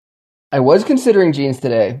I was considering jeans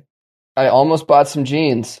today. I almost bought some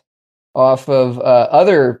jeans off of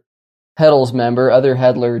other Heddles member, other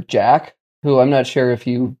Heddler Jack, who I'm not sure if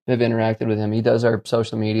you have interacted with him. He does our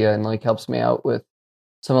social media and like helps me out with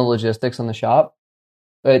some of the logistics on the shop.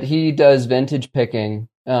 But he does vintage picking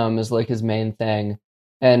is like his main thing.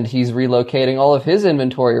 And he's relocating all of his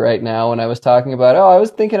inventory right now. And I was talking about, I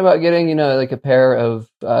was thinking about getting, like a pair of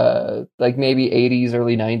like maybe 80s,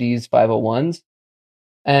 early 90s 501s.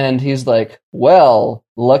 And he's like, well,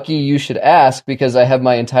 lucky you should ask because I have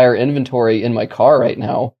my entire inventory in my car right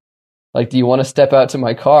now. Like, do you want to step out to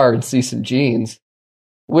my car and see some jeans?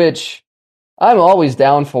 Which I'm always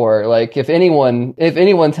down for. Like, if anyone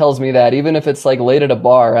tells me that, even if it's like late at a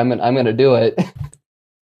bar, I'm gonna do it.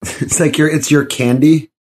 It's like it's your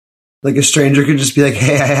candy. Like a stranger could just be like,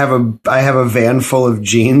 "Hey, I have a van full of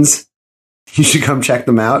jeans. You should come check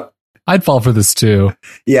them out." I'd fall for this too.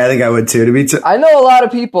 Yeah, I think I would too. I know a lot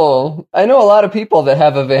of people that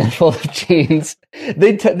have a van full of jeans.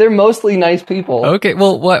 They're mostly nice people. Okay,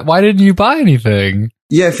 well, why didn't you buy anything?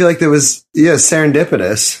 Yeah, I feel like there was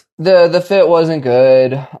serendipitous. The fit wasn't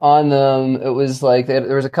good on them. It was like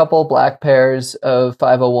there was a couple black pairs of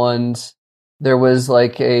 501s. There was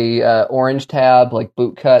like a orange tab, like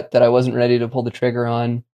boot cut, that I wasn't ready to pull the trigger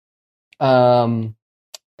on.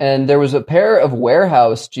 And there was a pair of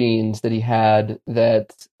warehouse jeans that he had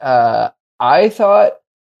that I thought,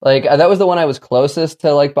 like, that was the one I was closest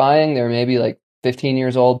to like buying. They were maybe like 15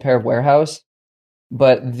 years old pair of warehouse.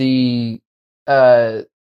 But the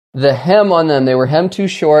hem on them, they were hem too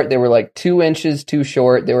short. They were like 2 inches too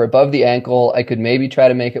short. They were above the ankle. I could maybe try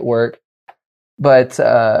to make it work. But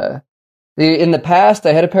in the past,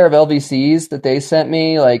 I had a pair of LVCs that they sent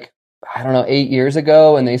me like, I don't know, 8 years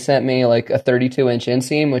ago, and they sent me like a 32-inch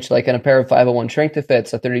inseam, which like in a pair of 501 shrink to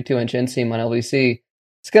fits, a 32-inch inseam on LVC,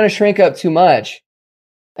 it's going to shrink up too much.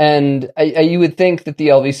 And you would think that the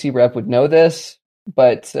LVC rep would know this,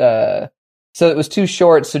 but so it was too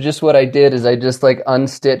short. So just what I did is I just like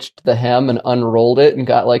unstitched the hem and unrolled it and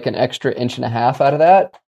got like an extra 1.5 inches out of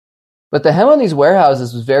that. But the hem on these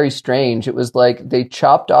warehouses was very strange. It was like they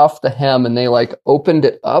chopped off the hem and they like opened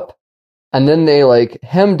it up and then they like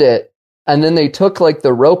hemmed it. And then they took like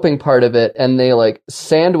the roping part of it and they like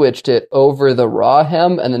sandwiched it over the raw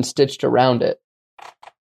hem and then stitched around it.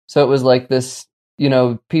 So it was like this,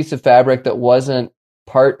 piece of fabric that wasn't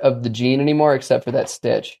part of the jean anymore except for that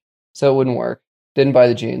stitch. So it wouldn't work. Didn't buy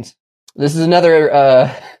the jeans. This is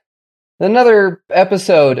another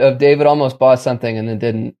episode of David almost bought something and then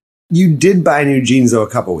didn't. You did buy new jeans though a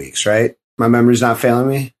couple weeks, right? My memory's not failing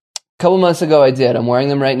me. A couple months ago I did. I'm wearing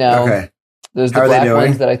them right now. Okay. Those are the black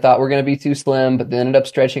ones that I thought were going to be too slim, but they ended up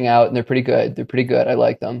stretching out, and they're pretty good. They're pretty good. I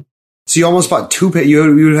like them. So you almost bought 2 pairs. You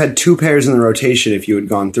would have had 2 pairs in the rotation if you had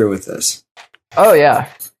gone through with this. Oh, yeah.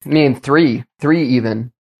 I mean, 3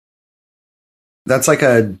 even. That's like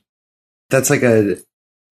a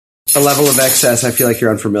level of excess I feel like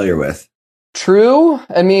you're unfamiliar with. True.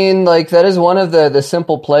 I mean, like, that is one of the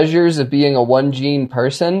simple pleasures of being a one jean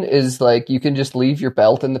person is like you can just leave your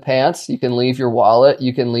belt in the pants, you can leave your wallet,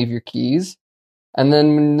 you can leave your keys, and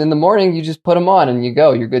then in the morning you just put them on and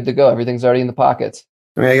you're good to go. Everything's already in the pockets.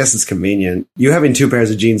 I mean, I guess it's convenient. You having 2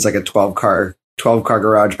 pairs of jeans like a 12 car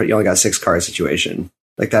garage, but you only got 6 car situation.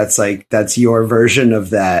 That's your version of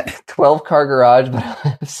that. 12 car garage,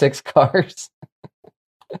 but 6 cars.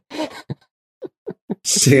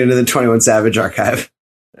 Sticking into the 21 Savage archive.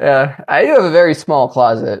 Yeah, I do have a very small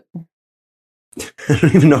closet. I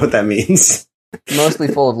don't even know what that means. Mostly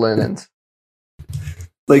full of linens.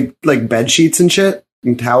 Like bed sheets and shit?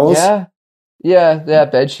 And towels? Yeah,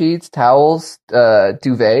 bed sheets, towels,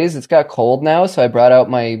 duvets. It's got cold now, so I brought out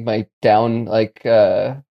my down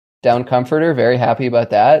comforter. Very happy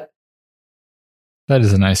about that. That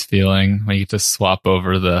is a nice feeling when you get to swap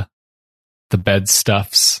over the bed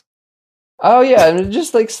stuffs. Oh yeah, and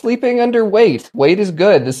just like sleeping under weight. Weight is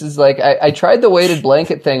good. This is like I tried the weighted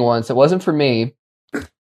blanket thing once. It wasn't for me.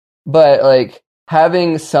 But like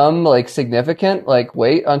having some like significant like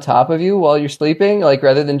weight on top of you while you're sleeping, like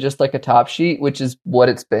rather than just like a top sheet, which is what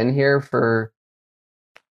it's been here for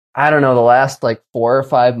I don't know, the last like 4 or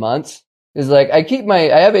 5 months, is like I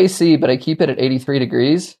have AC, but I keep it at 83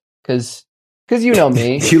 degrees because you know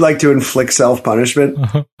me. You like to inflict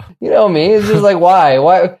self-punishment? You know me. It's just like why?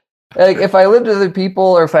 Like, if I lived with other people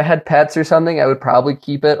or if I had pets or something, I would probably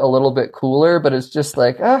keep it a little bit cooler, but it's just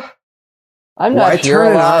like, I'm not Why here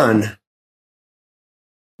turn it on?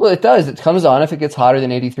 Well, it does. It comes on if it gets hotter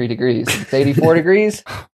than 83 degrees. If it's 84 degrees,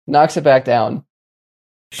 knocks it back down.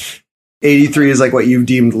 83 is like what you've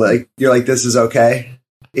deemed like, you're like, this is okay.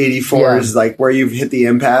 84 is like where you've hit the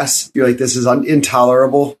impasse. You're like, this is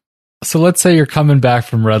intolerable. So let's say you're coming back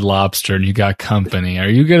from Red Lobster and you got company. Are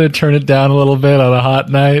you going to turn it down a little bit on a hot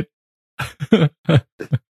night?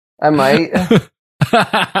 I might.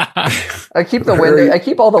 I keep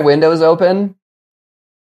all the windows open.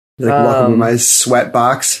 Like, welcome to my sweat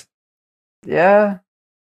box. Yeah.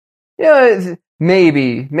 Yeah,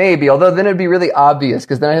 maybe. Although then it'd be really obvious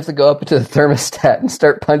because then I have to go up to the thermostat and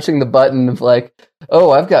start punching the button of like, oh,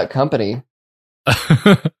 I've got company.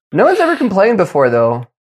 No one's ever complained before, though.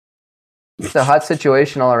 It's a hot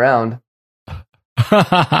situation all around.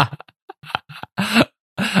 I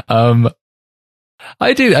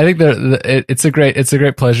do. I think it's a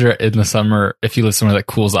great pleasure in the summer if you live somewhere that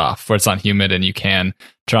cools off, where it's not humid and you can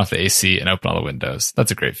turn off the AC and open all the windows. That's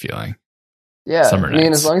a great feeling. Yeah, summer I mean,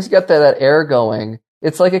 nights. as long as you got that air going,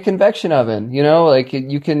 it's like a convection oven. You know, like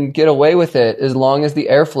you can get away with it as long as the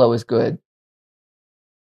airflow is good.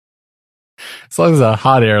 As long as a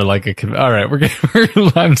hot air, like all right,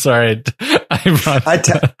 I'm sorry.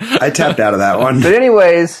 I tapped out of that one. But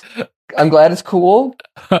anyways, I'm glad it's cool.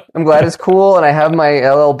 And I have my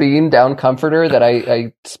LL Bean down comforter that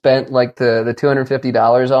I spent like the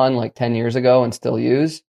 $250 on like 10 years ago and still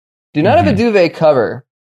use. Do not have a duvet cover.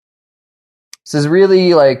 This is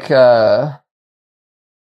really like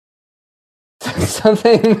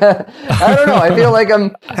something that, I don't know. I feel like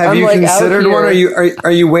Have you considered one?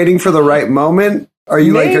 Are you waiting for the right moment? Are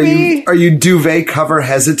you Maybe. are you duvet cover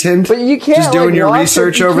hesitant? But you can't just doing your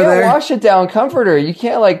research over there. You can't wash it down comforter. You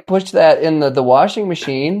can't like push that in the washing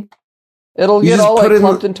machine. It'll get all like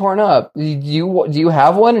clumped and torn up. Do you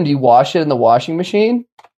have one and do you wash it in the washing machine?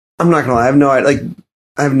 I'm not gonna lie.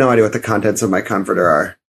 I have no idea what the contents of my comforter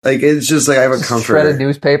are. Like, it's just like I have a comforter. Shredded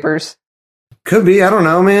newspapers. Could be. I don't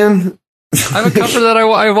know, man. I have a cover that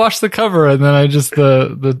I wash the cover and then I just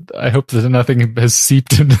I hope that nothing has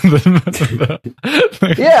seeped into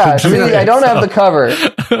the yeah. See, I don't have the cover.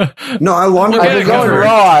 No, I've been going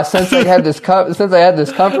raw since I had this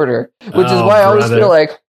comforter, which is why I always feel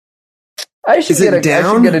like I should get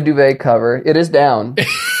a duvet cover. It is down.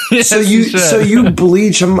 Yes, so you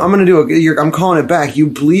bleach. I'm gonna do I'm calling it back. You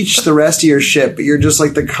bleach the rest of your shit, but you're just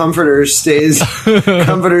like the comforter stays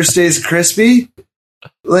crispy.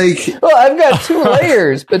 Like, well, I've got two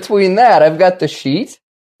layers between that. I've got the sheet,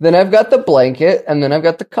 then I've got the blanket, and then I've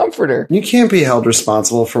got the comforter. You can't be held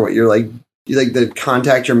responsible for what you're like the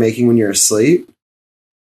contact you're making when you're asleep.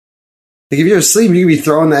 Like, if you're asleep, you can be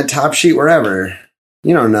throwing that top sheet wherever.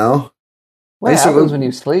 You don't know. What happens when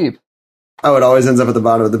you sleep? Oh, it always ends up at the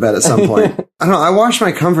bottom of the bed at some point. I don't know. I wash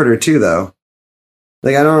my comforter too, though.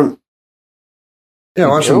 Like, I don't. Yeah, I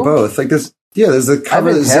wash them both. Like this. Yeah, there's the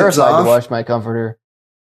cover that zips off. To wash my comforter.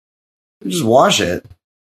 Just wash it.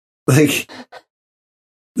 Like,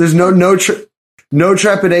 there's no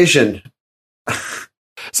trepidation.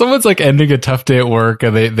 Someone's like ending a tough day at work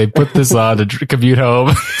and they put this on to commute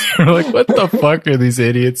home. We're like, what the fuck are these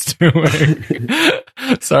idiots doing?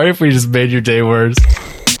 Sorry if we just made your day worse.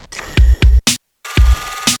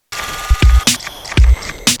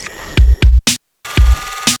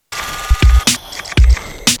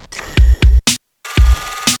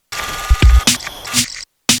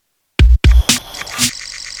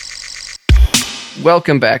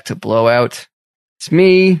 Welcome back to Blowout. It's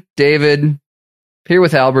me, David, here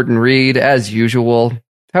with Albert and Reed, as usual.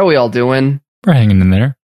 How are we all doing? We're hanging in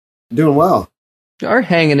there. Doing well. We are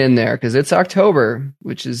hanging in there because it's October,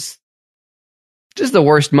 which is just the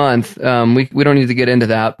worst month. We don't need to get into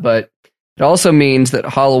that, but it also means that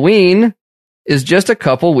Halloween is just a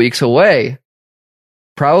couple weeks away.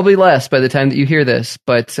 Probably less by the time that you hear this,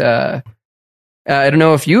 but I don't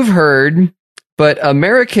know if you've heard, but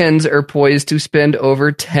Americans are poised to spend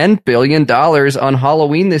over $10 billion on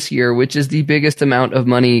Halloween this year, which is the biggest amount of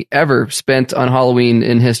money ever spent on Halloween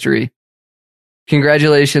in history.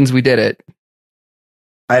 Congratulations, we did it.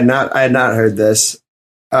 I had not heard this.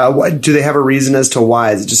 What do they have a reason as to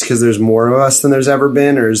why? Is it just because there's more of us than there's ever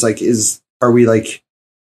been, or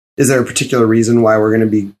is there a particular reason why we're going to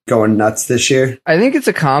be going nuts this year? I think it's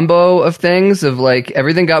a combo of things of like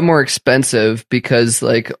everything got more expensive because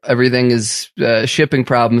like everything is shipping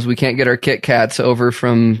problems. We can't get our Kit Kats over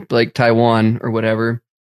from like Taiwan or whatever.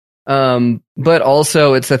 But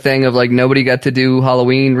also it's a thing of like nobody got to do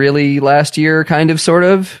Halloween really last year, kind of, sort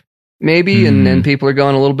of, maybe. And then people are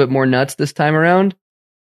going a little bit more nuts this time around.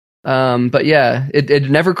 But yeah,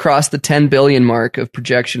 it never crossed the 10 billion mark of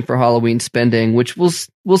projection for Halloween spending, which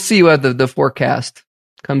we'll see what the forecast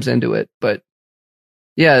comes into it. But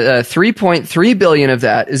yeah, 3.3 billion of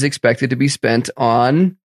that is expected to be spent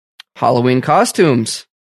on Halloween costumes,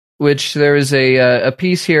 which there is a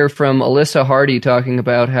piece here from Alyssa Hardy talking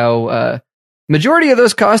about how majority of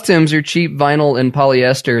those costumes are cheap vinyl and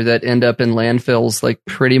polyester that end up in landfills like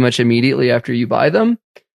pretty much immediately after you buy them,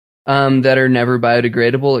 that are never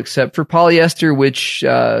biodegradable except for polyester, which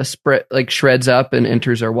shreds up and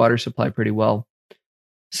enters our water supply pretty well.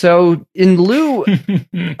 So in lieu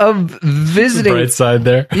of visiting, bright side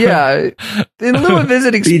there, in lieu of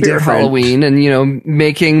visiting Spirit Halloween and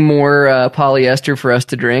making more polyester for us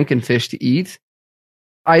to drink and fish to eat,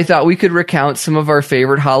 I thought we could recount some of our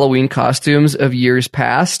favorite Halloween costumes of years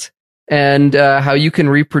past and how you can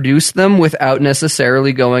reproduce them without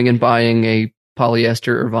necessarily going and buying a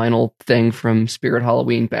polyester or vinyl thing from Spirit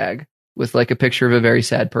Halloween bag with like a picture of a very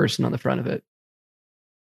sad person on the front of it.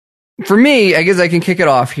 For me, I guess I can kick it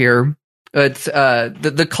off here. It's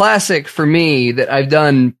the classic for me that I've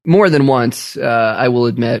done more than once, I will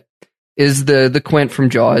admit, is the Quint from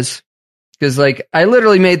Jaws. Because like I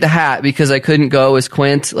literally made the hat because I couldn't go as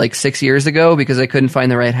Quint like 6 years ago because I couldn't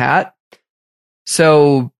find the right hat.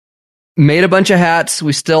 So made a bunch of hats.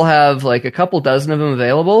 We still have like a couple dozen of them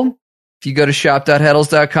available. If you go to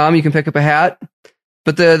shop.heddles.com, you can pick up a hat.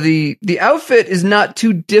 But the outfit is not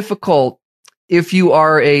too difficult if you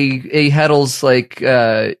are a Heddles like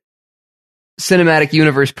cinematic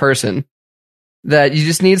universe person. That you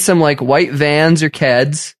just need some like white Vans or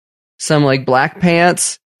Keds, some like black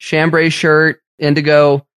pants, chambray shirt,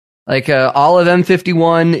 indigo, like olive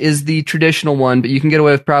M51 is the traditional one, but you can get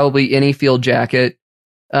away with probably any field jacket,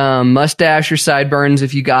 mustache or sideburns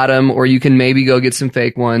if you got them, or you can maybe go get some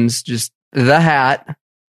fake ones, just the hat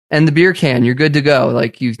and the beer can. You're good to go.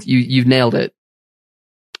 Like you've nailed it.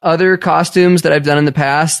 Other costumes that I've done in the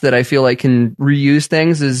past that I feel like can reuse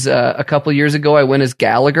things is a couple years ago, I went as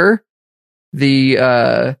Gallagher, the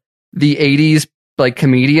 80s like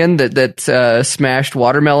comedian that smashed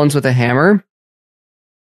watermelons with a hammer.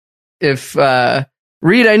 If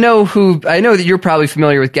Reed, I know that you're probably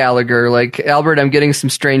familiar with Gallagher. Like Albert, I'm getting some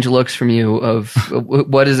strange looks from you of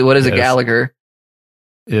what is a Gallagher.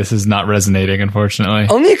 This is not resonating, unfortunately.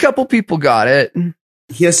 Only a couple people got it.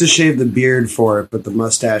 He has to shave the beard for it, but the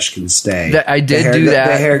mustache can stay. I did do that.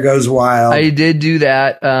 The hair goes wild. I did do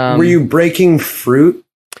that. Were you breaking fruit?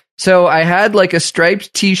 So I had like a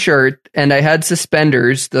striped t-shirt and I had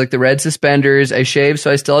suspenders, like the red suspenders. I shaved,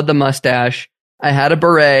 so I still had the mustache. I had a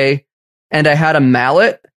beret and I had a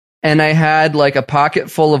mallet and I had like a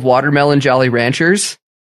pocket full of watermelon Jolly Ranchers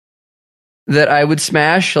that I would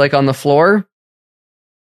smash like on the floor.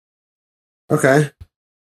 Okay.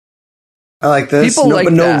 I like this. People like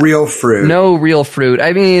but no real fruit. No real fruit.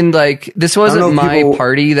 I mean, like this wasn't my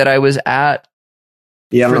party that I was at.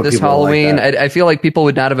 Yeah, for this Halloween, like I feel like people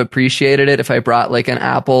would not have appreciated it if I brought like an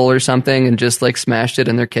apple or something and just like smashed it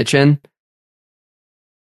in their kitchen.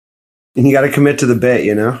 And you got to commit to the bit,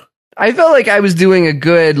 you know? I felt like I was doing a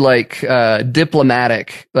good like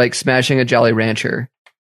diplomatic, like smashing a Jolly Rancher.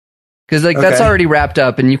 Because like that's already wrapped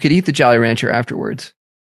up and you could eat the Jolly Rancher afterwards.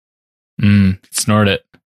 Snort it.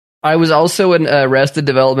 I was also in Arrested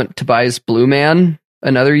Development Tobias Blue Man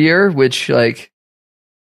another year, which like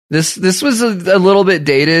This was a little bit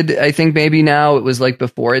dated. I think maybe now it was like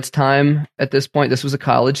before its time at this point. This was a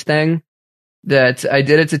college thing that I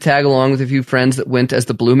did it to tag along with a few friends that went as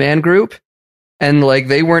the Blue Man Group. And like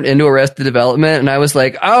they weren't into Arrested Development. And I was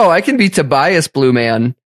like, oh, I can be Tobias Blue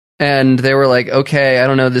Man. And they were like, okay, I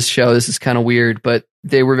don't know this show. This is kind of weird. But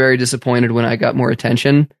they were very disappointed when I got more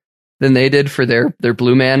attention than they did for their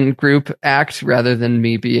Blue Man Group act rather than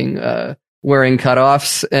me being wearing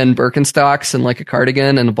cutoffs and Birkenstocks and like a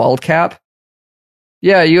cardigan and a bald cap.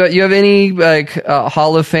 Yeah, you have any like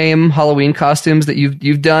Hall of Fame Halloween costumes that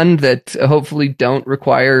you've done that hopefully don't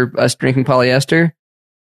require us drinking polyester?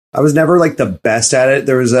 I was never like the best at it.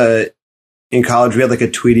 There was in college we had like a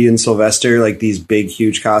Tweety and Sylvester, like these big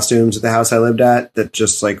huge costumes at the house I lived at that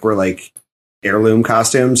just like were like heirloom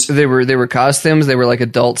costumes. They were costumes. They were like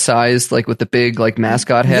adult sized, like with the big like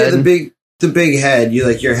mascot head. Yeah, the big head. You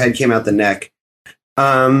like your head came out the neck.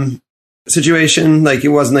 Situation, like it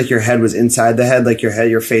wasn't like your head was inside the head, like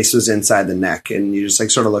your face was inside the neck, and you just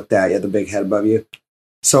like sort of looked at you had the big head above you.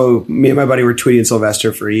 So me and my buddy were Tweety and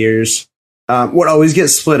Sylvester for years. Would always get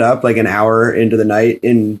split up like an hour into the night,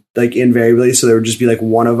 in like invariably. So there would just be like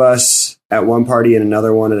one of us at one party and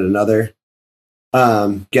another one at another,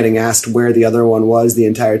 getting asked where the other one was the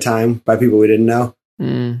entire time by people we didn't know.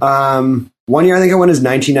 One year I think I went as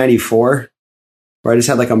 1994, where I just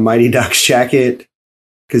had like a Mighty Ducks jacket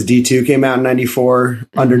because D2 came out in 94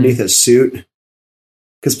 underneath a suit,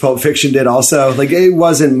 because Pulp Fiction did also. Like it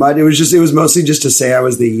wasn't much. It was mostly just to say I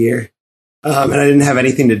was the year. And I didn't have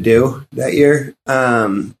anything to do that year. I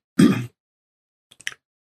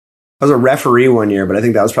was a referee one year, but I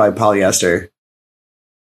think that was probably polyester.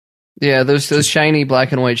 Yeah, those shiny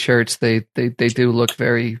black and white shirts, they do look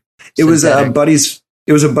very It was a synthetic.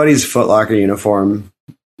 buddy's Foot Locker uniform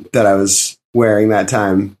that I was wearing that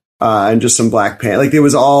time, and just some black pants. Like it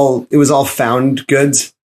was all found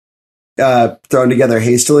goods, thrown together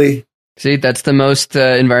hastily. See, that's the most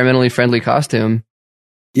environmentally friendly costume.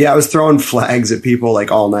 Yeah, I was throwing flags at people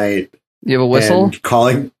like all night. You have a whistle?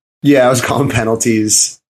 And I was calling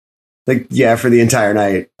penalties. Like, yeah, for the entire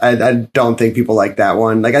night. I don't think people liked that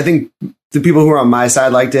one. Like, I think the people who were on my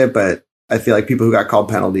side liked it, but I feel like people who got called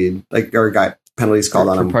penalties called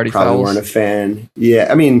on them party probably fouls. weren't a fan. Yeah,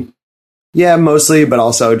 I mean, yeah, mostly, but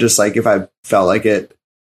also just like if I felt like it,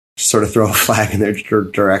 just sort of throw a flag in their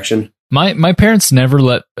direction. My parents never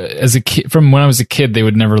let, as a kid, from when I was a kid, they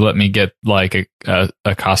would never let me get like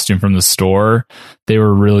a costume from the store. They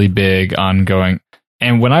were really big on going.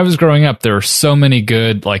 And when I was growing up, there were so many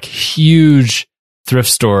good, like huge thrift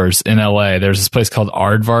stores in LA. There's this place called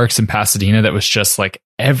Aardvarks in Pasadena that was just like,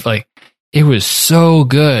 it was so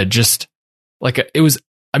good. Just like, it was,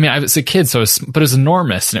 I mean, I was a kid, but it was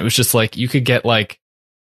enormous. And it was just like, you could get like,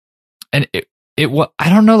 and I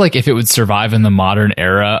don't know, like if it would survive in the modern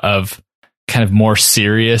era of kind of more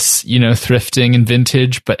serious, thrifting and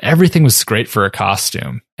vintage, but everything was great for a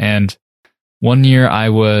costume. And one year I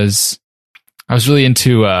was really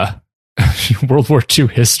into World War II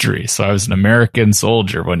history. So I was an American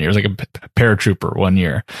soldier one year. I was like a paratrooper one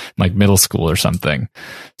year, like middle school or something.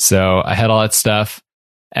 So I had all that stuff.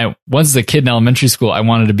 And once as a kid in elementary school, I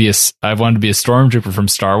wanted to be a stormtrooper from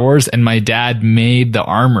Star Wars, and my dad made the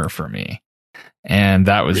armor for me. And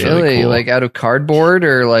that was really cool. Like out of cardboard,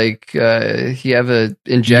 or like you have a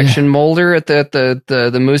injection molder at the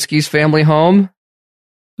Muskies family home?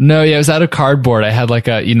 No, yeah, it was out of cardboard. I had like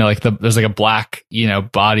there's like a black,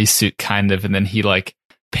 bodysuit kind of, and then he like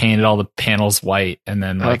painted all the panels white and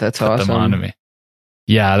then like that's put awesome. them onto me.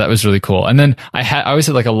 Yeah, that was really cool. And then I always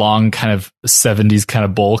had like a long kind of 70s kind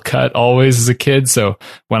of bowl cut always as a kid. So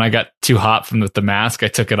when I got too hot from the mask, I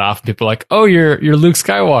took it off and people were like, "Oh, you're Luke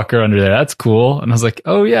Skywalker under there. That's cool." And I was like,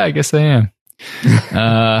 "Oh yeah, I guess I am."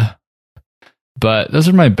 But those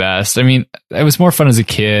are my best. I mean, it was more fun as a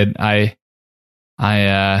kid. I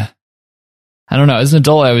don't know. As an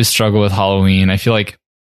adult, I always struggle with Halloween. I feel like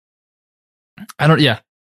I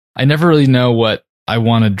never really know what I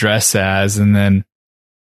want to dress as. And then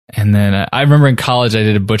I remember in college, I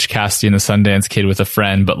did a Butch Cassidy and the Sundance Kid with a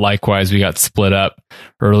friend, but likewise, we got split up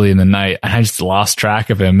early in the night and I just lost track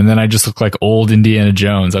of him. And then I just looked like old Indiana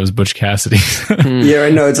Jones. I was Butch Cassidy. Yeah, I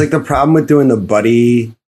know. It's like the problem with doing the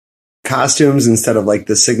buddy costumes instead of like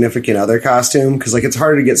the significant other costume. Cause like it's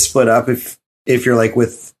harder to get split up if you're like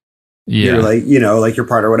with your like, like your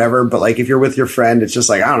partner or whatever. But like if you're with your friend, it's just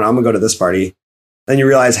like, I don't know, I'm gonna go to this party. Then you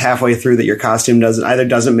realize halfway through that your costume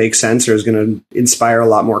doesn't make sense or is going to inspire a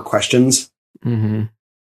lot more questions without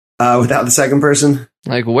the second person.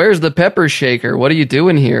 Like, where's the pepper shaker? What are you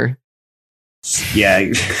doing here?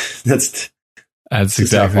 Yeah, that's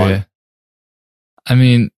exactly it. I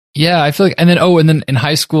mean, yeah, I feel like, and then in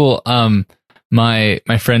high school, my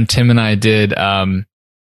friend Tim and I did,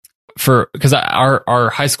 because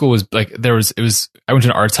our high school was like I went to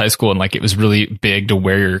an arts high school and like it was really big to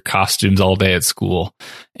wear your costumes all day at school,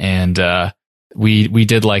 and we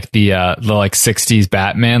did like the like 60s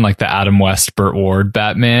Batman, like the Adam West Burt Ward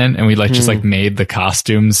Batman, and we like just like made the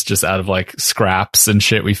costumes just out of like scraps and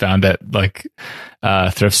shit we found at like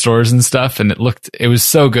thrift stores and stuff, and it was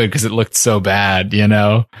so good because it looked so bad,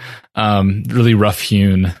 really rough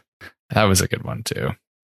hewn. That was a good one too.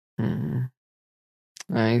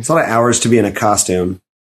 Nice. It's a lot of hours to be in a costume.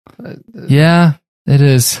 Yeah, it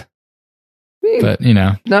is. But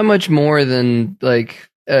not much more than like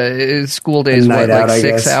school days. What, like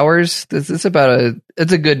 6 hours? It's a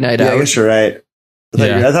good night out. I guess you're right.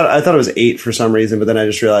 Yeah. I thought it was 8 for some reason, but then I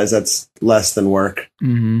just realized that's less than work.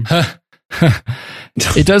 It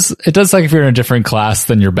does like if you're in a different class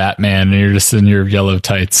than your Batman and you're just in your yellow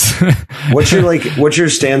tights. What's your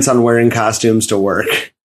stance on wearing costumes to work?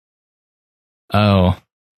 Oh,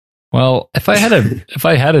 well, if I had a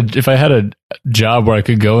job where I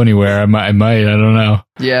could go anywhere, I might. I don't know.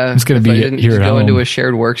 Yeah, I'm just gonna be here at go home. into a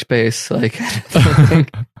shared workspace. Like,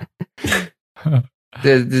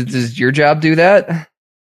 does your job do that?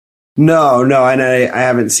 No, and I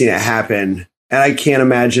haven't seen it happen, and I can't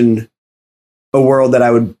imagine a world that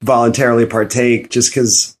I would voluntarily partake just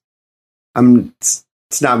because it's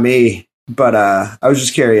not me. But I was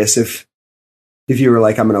just curious if you were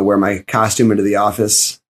like, I'm going to wear my costume into the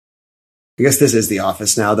office. I guess this is the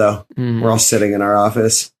office now, though. We're all sitting in our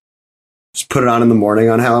office. Just put it on in the morning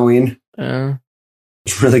on Halloween.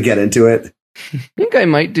 Just really get into it. I think I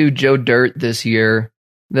might do Joe Dirt this year.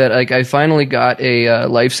 that like I finally got a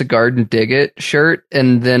Life's a Garden Dig It shirt,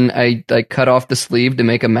 and then I like cut off the sleeve to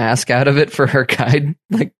make a mask out of it for her guide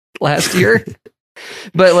like last year.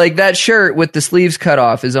 But like that shirt with the sleeves cut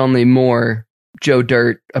off is only more Joe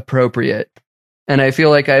Dirt appropriate. And I feel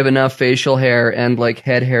like I have enough facial hair and like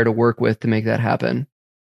head hair to work with to make that happen.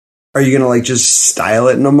 Are you gonna like just style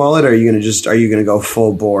it in a mullet, or are you gonna go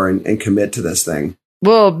full bore and commit to this thing?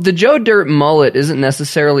 Well, the Joe Dirt mullet isn't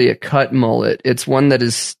necessarily a cut mullet. It's one that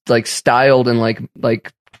is like styled and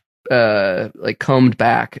like combed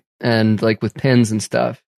back and like with pins and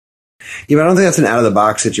stuff. Yeah, but I don't think that's an out of the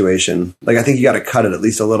box situation. Like, I think you got to cut it at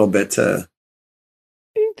least a little bit to.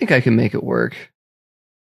 I think I can make it work.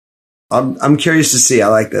 I'm curious to see. I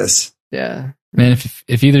like this. Yeah, man.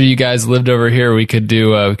 If either of you guys lived over here, we could do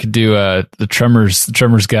the Tremors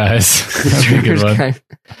guys. That'd be a good one.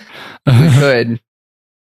 We could.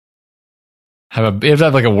 You have to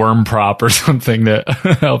have like a worm prop or something to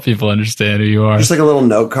help people understand who you are. Just like a little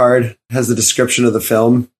note card has the description of the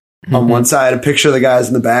film on one side, a picture of the guys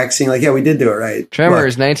in the back, seeing like, yeah, we did do it right.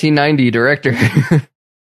 Tremors, 1990 director.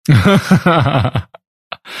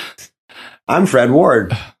 I'm Fred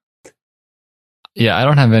Ward. Yeah, I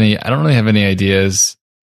don't really have any ideas.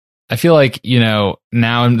 I feel like, now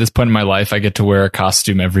at this point in my life, I get to wear a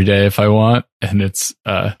costume every day if I want, and it's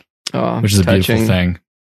which is a beautiful thing.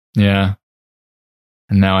 Yeah.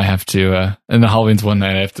 And now I have to, and the Halloween's one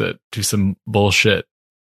night, I have to do some bullshit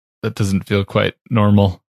that doesn't feel quite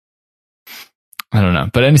normal. I don't know,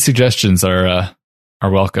 but any suggestions are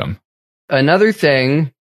welcome. Another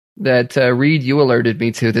thing that Reed, you alerted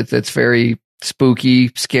me to that's very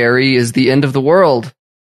spooky, scary is the end of the world.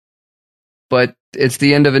 But it's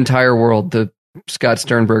the end of entire world, the Scott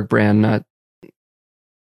Sternberg brand, not.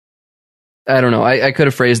 I don't know. I could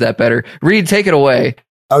have phrased that better. Reed, take it away.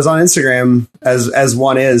 I was on Instagram as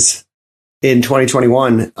one is in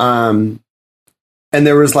 2021. And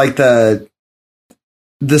there was like the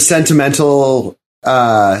sentimental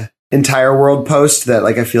entire world post that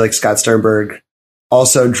like I feel like Scott Sternberg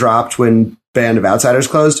also dropped when Band of Outsiders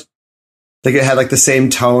closed. Like it had like the same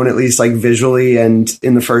tone, at least like visually and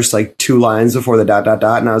in the first like 2 lines before the ...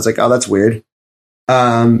 And I was like, oh, that's weird.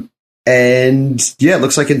 And yeah, it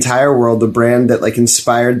looks like Entire World, the brand that like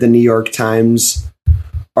inspired the New York Times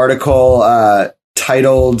article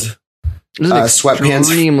titled This is an Sweatpants.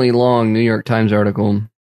 extremely long New York Times article.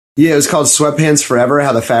 Yeah, it was called Sweatpants Forever,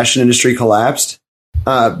 How the Fashion Industry Collapsed,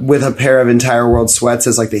 with a pair of Entire World sweats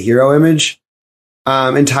as like the hero image.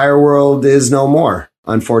 Entire World is no more,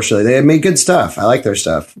 unfortunately. They made good stuff. I like their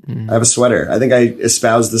stuff. I have a sweater. I think I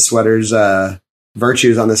espoused the sweater's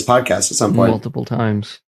virtues on this podcast at some point. Multiple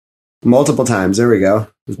times. There we go.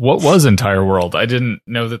 What was Entire World? I didn't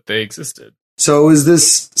know that they existed. So it was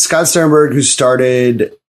this Scott Sternberg who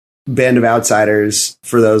started Band of Outsiders,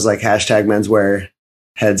 for those like hashtag menswear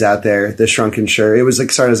heads out there, the Shrunken Shirt. It was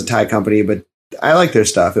like started as a tie company, but I like their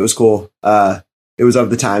stuff. It was cool. It was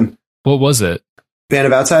of the time. What was it? Band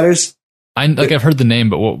of Outsiders? I've heard the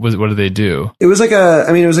name, but what did they do? It was like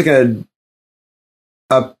a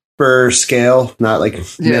upper scale, not like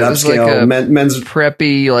mid upscale, like men's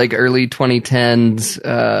preppy, like early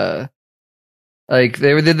 2010s. Like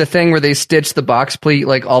they did the thing where they stitched the box pleat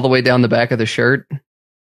like all the way down the back of the shirt.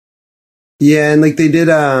 Yeah, and like they did.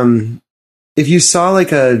 If you saw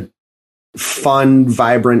like a fun,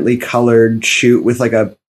 vibrantly colored shoot with like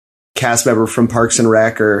a cast member from Parks and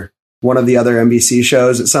Rec or one of the other NBC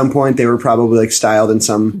shows at some point, they were probably like styled in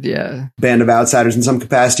some Band of Outsiders in some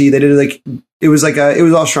capacity. They did like it was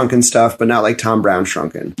all shrunken stuff, but not like Tom Brown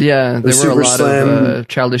shrunken. Yeah, there were a lot of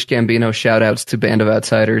Childish Gambino shout outs to Band of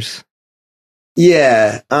Outsiders.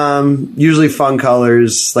 Yeah, usually fun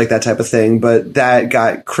colors, like that type of thing, but that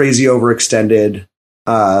got crazy overextended,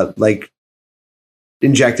 like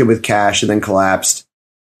injected with cash and then collapsed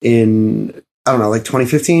in, I don't know, like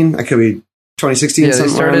 2015? I could be 2016. Yeah, they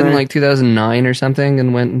started in like 2009 or something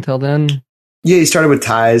and went until then. Yeah, he started with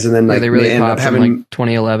ties and then like they really ended popped up having in like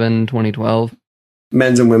 2011, 2012.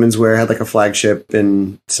 Men's and women's wear, had like a flagship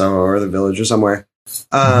in Soho or the Village or somewhere.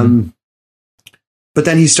 But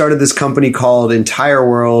then he started this company called Entire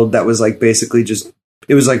World that was like basically just,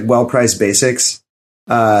 it was like well-priced basics,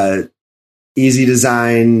 easy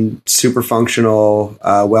design, super functional,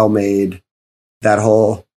 well-made, that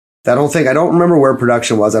whole thing. I don't remember where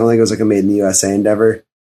production was. I don't think it was like a made in the USA endeavor.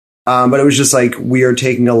 But it was just like, we are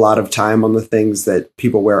taking a lot of time on the things that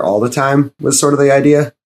people wear all the time was sort of the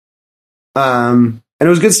idea. And it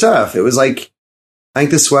was good stuff. It was like, I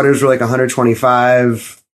think the sweaters were like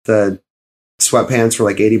 125. The sweatpants were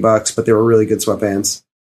like $80, but they were really good sweatpants.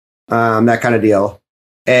 That kind of deal.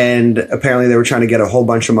 And apparently they were trying to get a whole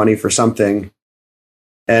bunch of money for something.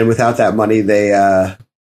 And without that money, they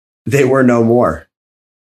were no more.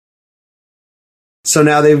 So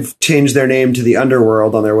now they've changed their name to the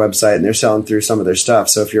Underworld on their website, and they're selling through some of their stuff.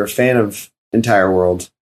 So if you're a fan of Entire World,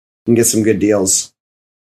 you can get some good deals.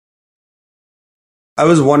 I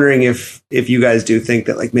was wondering if you guys do think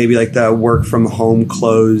that like maybe like the work from home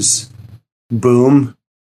clothes boom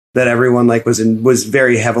that everyone like was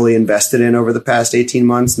very heavily invested in over the past 18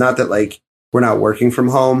 months. Not that like we're not working from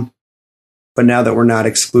home, but now that we're not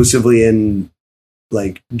exclusively in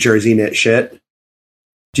like jersey knit shit,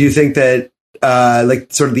 do you think that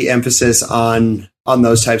like sort of the emphasis on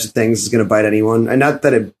those types of things is going to bite anyone? And not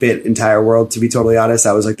that it bit Entire World, to be totally honest.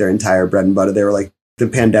 That was like their entire bread and butter. They were like, the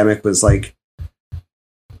pandemic was like,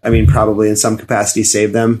 I mean, probably in some capacity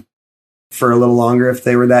saved them for a little longer if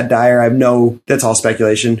they were that dire. That's all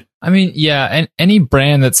speculation. I mean, yeah, and any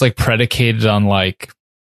brand that's like predicated on like,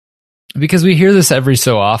 because we hear this every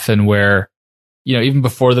so often where, you know, even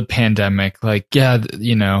before the pandemic, like, yeah,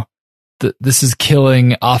 you know, this is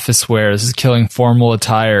killing office wear. This is killing formal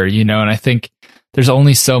attire, you know, and I think there's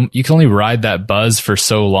only you can only ride that buzz for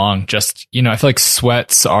so long. Just, you know, I feel like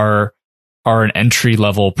sweats are an entry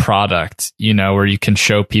level product, you know, where you can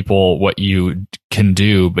show people what you can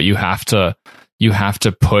do, but you have to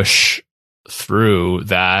push through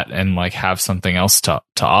that and like have something else to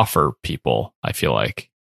offer people. I feel like,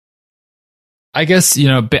 I guess, you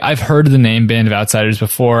know, I've heard the name Band of Outsiders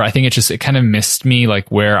before. I think it kind of missed me, like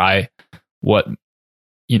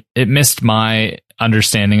it missed my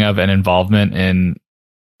understanding of and involvement in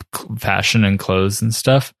fashion and clothes and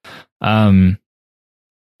stuff.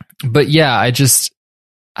 But yeah, I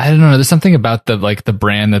don't know. There's something about the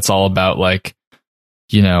brand that's all about like,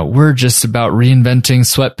 you know, we're just about reinventing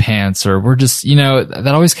sweatpants, or we're just, you know,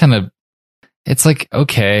 that always kind of, it's like,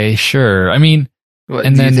 okay, sure. I mean, do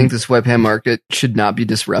you think the sweatpant market should not be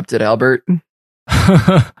disrupted, Albert?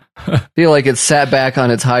 I feel like it's sat back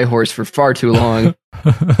on its high horse for far too long.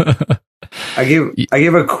 I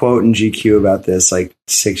gave a quote in GQ about this like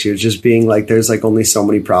 6 years, just being like, there's like only so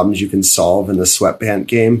many problems you can solve in the sweatpant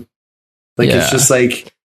game. Like, yeah. It's just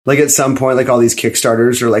like at some point, like all these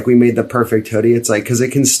Kickstarters are like, we made the perfect hoodie. It's like, cause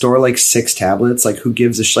it can store like 6 tablets. Like who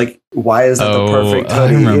gives a like, why is that the perfect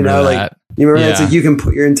hoodie? You know, that. Like, you remember that? It's like, you can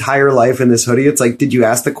put your entire life in this hoodie. It's like, did you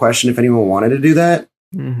ask the question if anyone wanted to do that?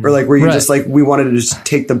 Mm-hmm. Or like, were you just like, we wanted to just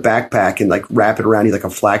take the backpack and like wrap it around you like a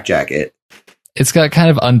flak jacket? It's got kind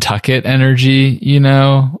of Untuck It energy, you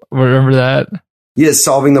know? Remember that? Yeah,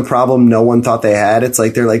 solving the problem no one thought they had. It's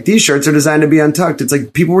like, they're like, these shirts are designed to be untucked. It's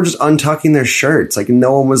like, people were just untucking their shirts. Like,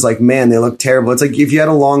 no one was like, man, they look terrible. It's like, if you had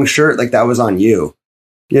a long shirt, like, that was on you.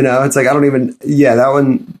 You know, it's like, that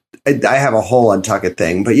one, I have a whole Untuck It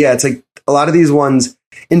thing. But yeah, it's like, a lot of these ones,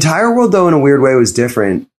 Entire World, though, in a weird way, was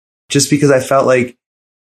different. Just because I felt like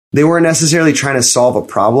they weren't necessarily trying to solve a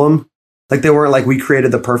problem. Like, they weren't like, we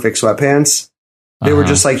created the perfect sweatpants. They were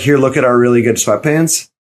just like, here, look at our really good sweatpants.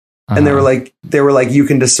 And they were like, you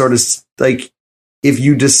can just sort of like, if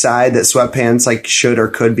you decide that sweatpants like should or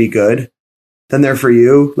could be good, then they're for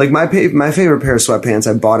you. Like my favorite pair of sweatpants,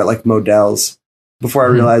 I bought at like Modell's before I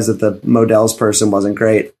realized that the Modell's person wasn't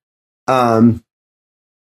great. They're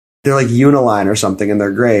like Uniline or something, and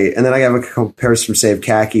they're great. And then I have a couple pairs from Save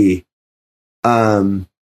Khaki. And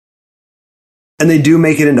they do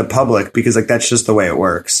make it into public because like, that's just the way it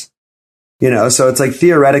works. You know, so it's like,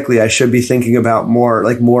 theoretically, I should be thinking about more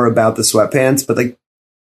about the sweatpants. But like,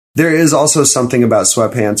 there is also something about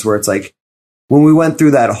sweatpants where it's like, when we went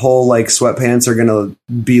through that whole like sweatpants are going to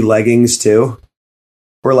be leggings too,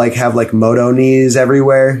 or like have like moto knees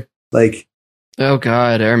everywhere. Like, oh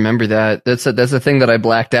God, I remember that. That's a thing that I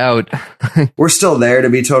blacked out. We're still there, to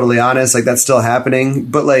be totally honest. Like, that's still happening.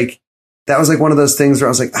 But like, that was like one of those things where I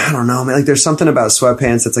was like, I don't know, man. Like, there's something about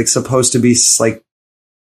sweatpants that's like supposed to be like,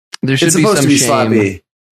 there should be some shame sloppy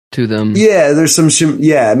to them. Yeah, there's some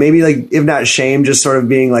maybe like, if not shame, just sort of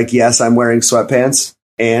being like, yes, I'm wearing sweatpants,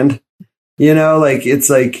 and you know, like, it's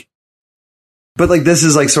like, but like, this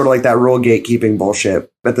is like sort of like that rule gatekeeping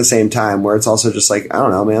bullshit at the same time, where it's also just like, I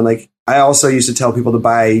don't know, man. Like, I also used to tell people to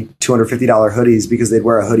buy $250 hoodies because they'd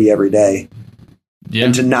wear a hoodie every day,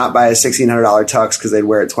 and to not buy a $1,600 tux because they'd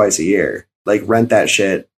wear it twice a year. Like, rent that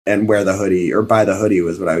shit and wear the hoodie, or buy the hoodie,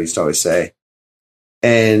 was what I used to always say.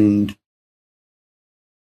 And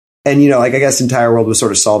you know, like, I guess Entire World was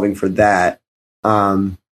sort of solving for that. Yeah,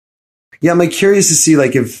 I'm like curious to see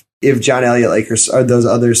like if John Elliott, like, are those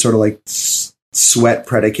other sort of like sweat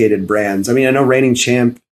predicated brands. I mean, I know Reigning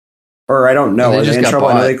Champ, or I don't know. They just got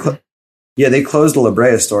bought. I know they closed the La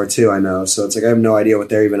Brea store too. I know, so it's like I have no idea what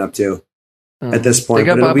they're even up to at this point. They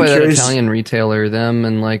got bought by that Italian retailer. Them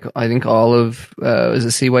and like I think all of is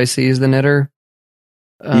it CYC is the knitter.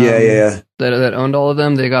 Yeah. That owned all of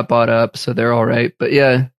them. They got bought up, so they're all right. But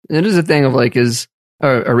yeah, it is a thing of like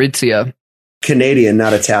Aritzia. Canadian,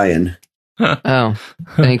 not Italian. Oh,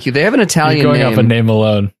 thank you. They have an Italian You're going name. off a name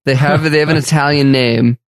alone. They have an Italian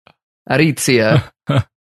name. Aritzia.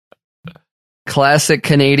 Classic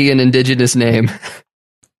Canadian indigenous name.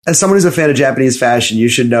 As someone who's a fan of Japanese fashion, you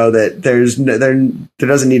should know that there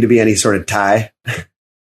doesn't need to be any sort of tie.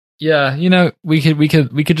 Yeah, we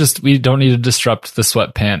don't need to disrupt the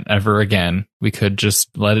sweatpant ever again. We could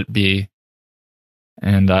just let it be,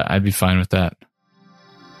 and I'd be fine with that.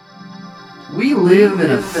 We live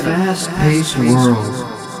in a fast-paced world.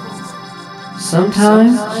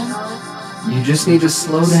 Sometimes you just need to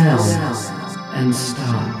slow down and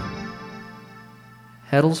stop.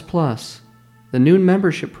 Heddles Plus, the new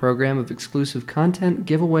membership program of exclusive content,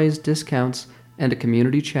 giveaways, discounts, and a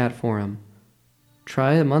community chat forum.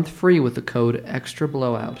 Try a month free with the code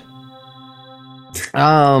EXTRABLOWOUT.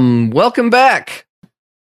 Welcome back.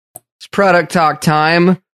 It's Product Talk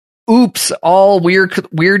time. Oops, all weird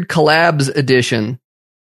collabs edition.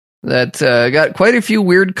 That got quite a few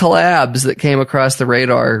weird collabs that came across the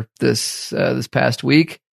radar this past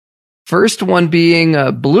week. First one being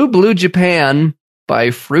Blue Blue Japan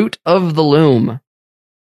by Fruit of the Loom,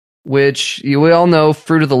 which we all know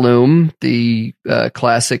Fruit of the Loom, the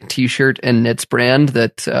classic t-shirt and knits brand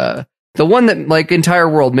that the one that like entire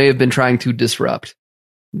world may have been trying to disrupt,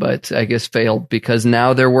 but I guess failed because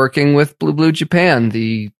now they're working with Blue Blue Japan,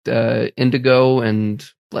 the indigo and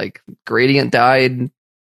like gradient dyed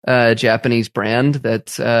Japanese brand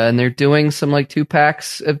that and they're doing some like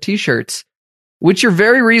 2-packs of t-shirts, which are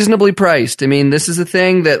very reasonably priced. I mean, this is a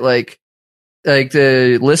thing that like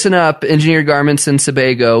the listen up, Engineered Garments and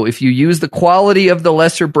Sebago. If you use the quality of the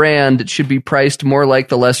lesser brand, it should be priced more like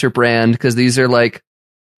the lesser brand because these are like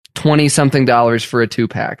 $20-something for a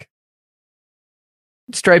 2-pack.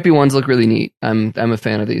 Stripy ones look really neat. I'm a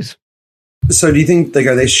fan of these. So do you think like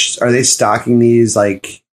are they stocking these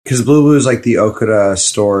like because Blue Blue is like the Okuda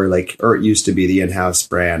store like or it used to be the in-house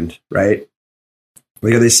brand, right?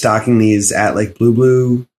 Like are they stocking these at like Blue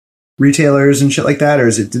Blue retailers and shit like that, or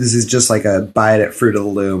is it this is just like a buy it at Fruit of the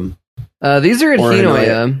Loom? These are at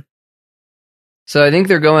Hinoya. So I think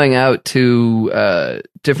they're going out to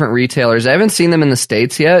different retailers. I haven't seen them in the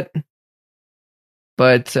States yet,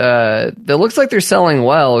 but it looks like they're selling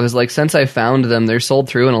well because like since I found them, they're sold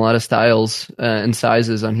through in a lot of styles and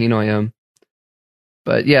sizes on Hinoya.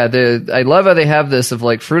 But yeah, I love how they have this of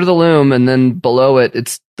like Fruit of the Loom, and then below it,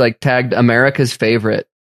 it's like tagged America's Favorite,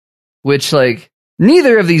 which like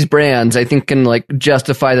neither of these brands, I think, can like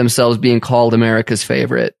justify themselves being called America's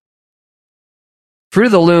Favorite. Fruit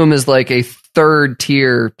of the Loom is like a third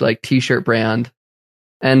tier like t-shirt brand,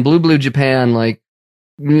 and Blue Blue Japan like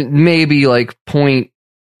maybe like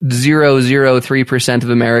 0.003% of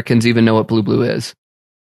Americans even know what Blue Blue is.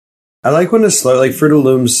 I like when like Fruit of the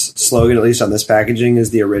Loom's slogan, at least on this packaging, is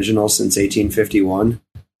the original since 1851,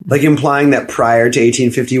 like implying that prior to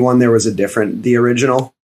 1851 there was the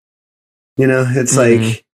original. It's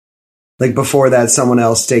like before that, someone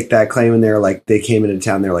else staked that claim, and they're like, they came into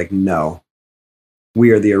town. They're like, no, we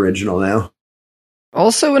are the original now.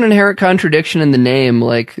 Also, an inherent contradiction in the name.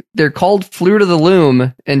 Like they're called Fruit of the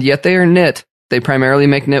Loom, and yet they are knit. They primarily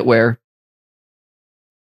make knitwear.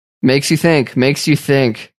 Makes you think.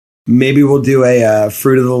 Maybe we'll do a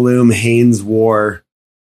Fruit of the Loom Hanes War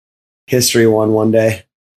history one day.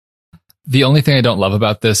 The only thing I don't love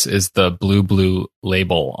about this is the blue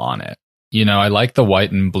label on it. I like the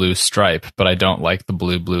white and blue stripe, but I don't like the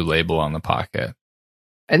blue label on the pocket.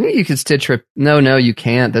 I think you could stitch rip. No, you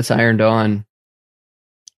can't. That's ironed on.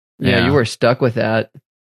 Yeah, you are stuck with that.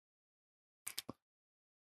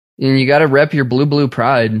 And you got to rep your blue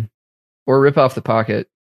pride or rip off the pocket.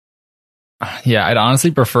 Yeah, I'd honestly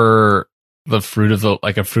prefer the Fruit of the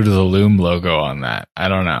Loom logo on that. I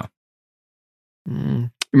don't know.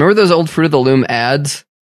 Remember those old Fruit of the Loom ads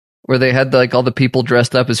where they had like all the people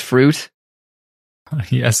dressed up as fruit?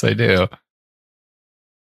 Yes, I do.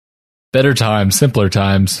 Better times, simpler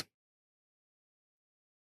times.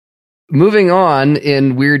 Moving on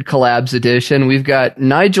in Weird Collabs edition, we've got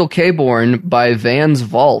Nigel Caborn by Vans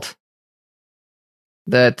Vault.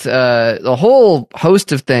 That a whole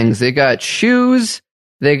host of things. They got shoes,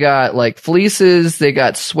 they got like fleeces, they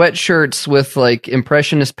got sweatshirts with like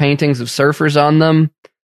impressionist paintings of surfers on them.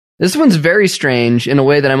 This one's very strange in a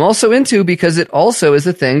way that I'm also into because it also is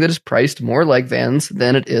a thing that is priced more like Vans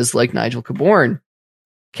than it is like Nigel Caborn.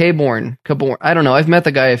 Caborn. I don't know. I've met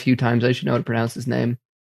the guy a few times. I should know how to pronounce his name.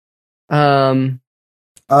 I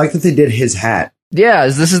like that they did his hat. Yeah,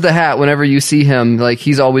 this is the hat. Whenever you see him, like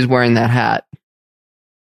he's always wearing that hat.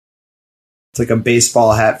 It's like a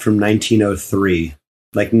baseball hat from 1903.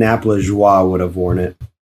 Like Nap Lajoie would have worn it.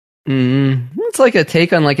 It's like a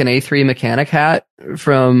take on like an A3 mechanic hat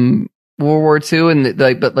from World War II, and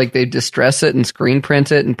but they distress it and screen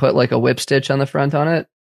print it and put like a whip stitch on the front on it.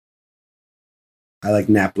 I like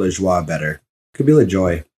Nap Lajoie better. Could be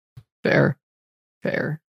LaJoy. Fair.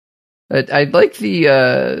 I'd like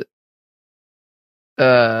the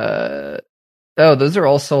those are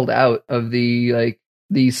all sold out of the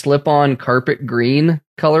slip-on carpet green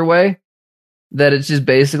colorway. That it's just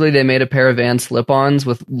basically they made a pair of Vans slip-ons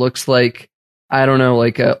with looks like, I don't know,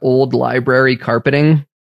 like a old library carpeting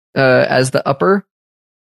as the upper.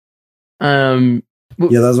 Yeah,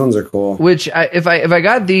 those ones are cool. Which if I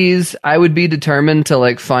got these, I would be determined to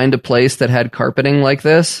like find a place that had carpeting like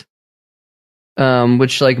this.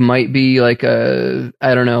 Which like might be like a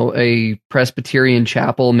Presbyterian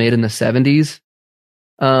chapel made in the 70s.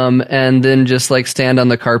 And then just like stand on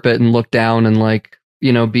the carpet and look down and like,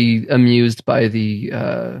 be amused by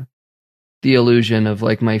the illusion of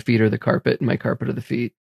like my feet are the carpet and my carpet are the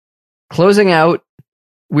feet. Closing out,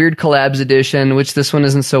 Weird Collabs edition, which this one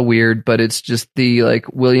isn't so weird, but it's just the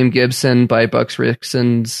like William Gibson by Bucks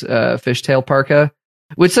Rickson's fishtail parka,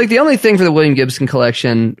 which like the only thing for the William Gibson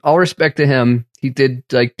collection. All respect to him, he did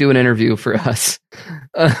like do an interview for us,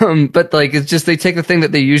 but like it's just they take the thing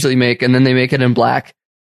that they usually make and then they make it in black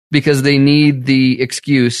because they need the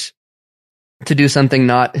excuse to do something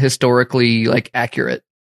not historically like accurate.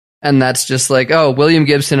 And that's just like, oh, William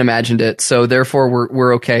Gibson imagined it, so therefore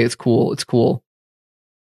we're okay. It's cool.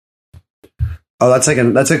 Oh, that's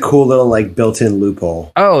a cool little like built-in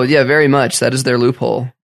loophole. Oh yeah, very much. That is their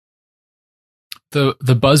loophole. The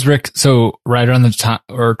Buzzrick. So right around the time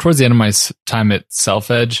or towards the end of my time at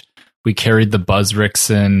Self Edge, we carried the Buzz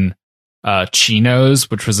Rickson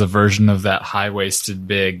chinos, which was a version of that high-waisted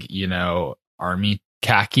big, army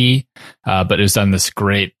khaki, but it was on this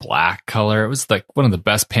great black color. It was like one of the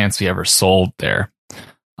best pants we ever sold there.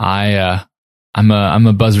 I'm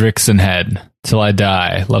a Buzz Rickson head till I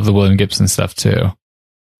die. Love the William Gibson stuff too.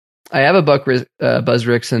 I have a Buzz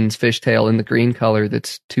Rickson's fishtail in the green color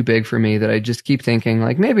that's too big for me that I just keep thinking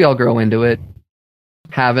like maybe I'll grow into it.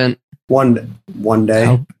 Haven't. One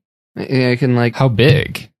day. I can like. How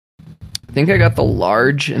big? I think I got the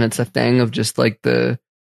large, and it's a thing of just like the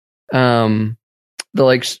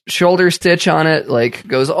like shoulder stitch on it like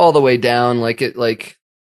goes all the way down, like it like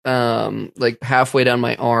halfway down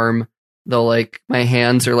my arm. Though like my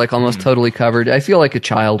hands are like almost totally covered. I feel like a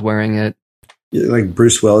child wearing it. Like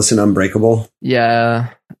Bruce Willis in Unbreakable.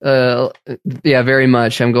 Yeah. Yeah, very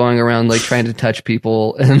much. I'm going around like trying to touch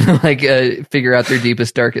people and like figure out their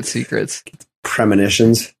deepest, darkest secrets.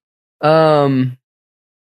 Premonitions.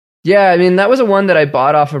 Yeah, I mean, that was a one that I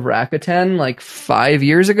bought off of Rakuten like 5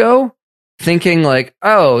 years ago, thinking like,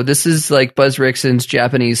 oh, this is like Buzz Rickson's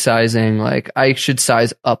Japanese sizing. Like, I should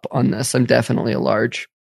size up on this. I'm definitely a large.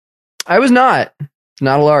 I was not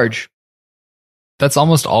a large. That's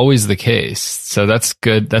almost always the case. So that's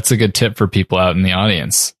good. That's a good tip for people out in the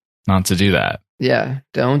audience not to do that. Yeah,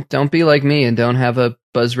 don't be like me and don't have a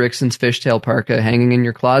Buzz Rickson's fishtail parka hanging in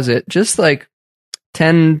your closet just like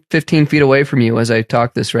 10, 15 feet away from you as I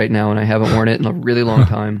talk this right now, and I haven't worn it in a really long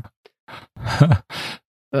time.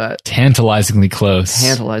 Tantalizingly close.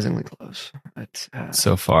 But,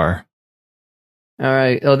 so far. All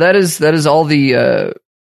right. Oh, that is all the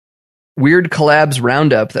Weird Collabs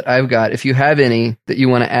roundup that I've got. If you have any that you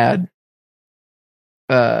want to add,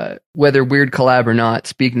 whether weird collab or not,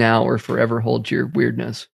 speak now or forever hold your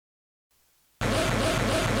weirdness.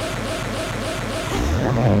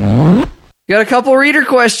 Got a couple reader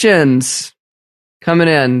questions coming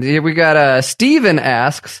in. Here we got Steven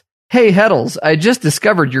asks, "Hey Heddles, I just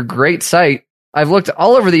discovered your great site. I've looked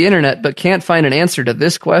all over the internet but can't find an answer to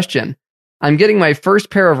this question. I'm getting my first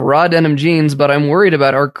pair of raw denim jeans, but I'm worried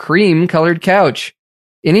about our cream-colored couch.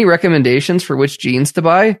 Any recommendations for which jeans to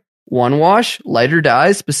buy? One wash, lighter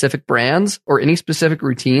dyes, specific brands, or any specific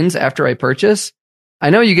routines after I purchase? I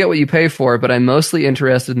know you get what you pay for, but I'm mostly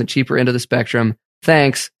interested in the cheaper end of the spectrum.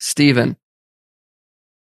 Thanks, Steven."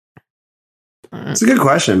 It's a good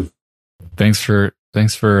question. Thanks for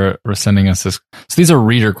sending us this. So these are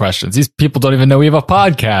reader questions. These people don't even know we have a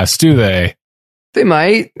podcast, do they? They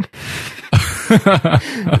might.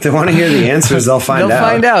 If they want to hear the answers, they'll find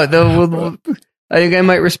out. I think I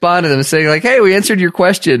might respond to them saying like, "Hey, we answered your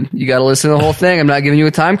question. You got to listen to the whole thing. I'm not giving you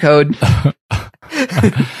a time code."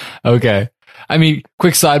 Okay. I mean,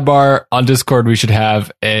 quick sidebar, on Discord, we should have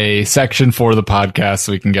a section for the podcast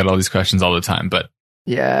so we can get all these questions all the time. But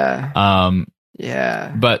yeah.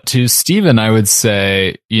 But to Steven, I would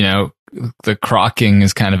say, the crocking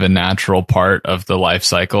is kind of a natural part of the life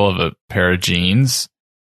cycle of a pair of jeans.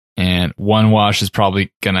 And one wash is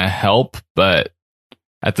probably going to help, but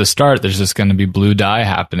at the start, there's just going to be blue dye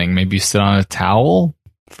happening. Maybe you sit on a towel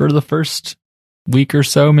for the first week or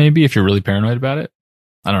so, maybe, if you're really paranoid about it.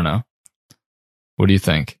 I don't know. What do you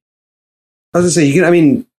think? I was gonna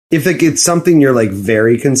say, if it's something you're like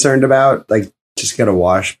very concerned about, like just get a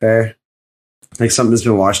wash pair, like something that's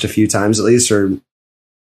been washed a few times at least, or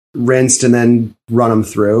rinsed and then run them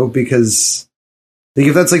through. Because like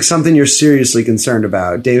if that's like something you're seriously concerned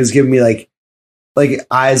about, Dave was giving me like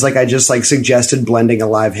eyes like I just like suggested blending a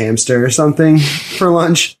live hamster or something for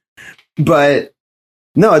lunch. But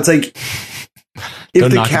no, it's like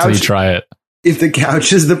don't knock it till you try it. If the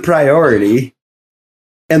couch is the priority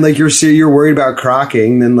and like you're worried about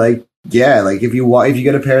crocking, then like, yeah, like if you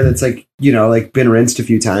get a pair that's like, like been rinsed a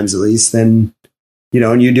few times at least, then,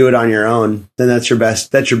 and you do it on your own, then that's your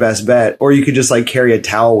best bet. Or you could just like carry a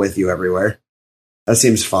towel with you everywhere. That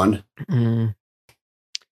seems fun. I'm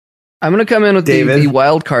going to come in with the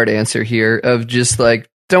wild card answer here of just like,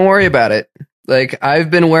 don't worry about it. Like I've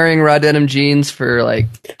been wearing raw denim jeans for like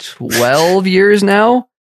 12 years now.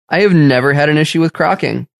 I have never had an issue with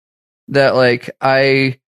crocking. That like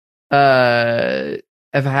I have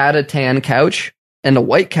had a tan couch and a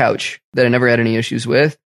white couch that I never had any issues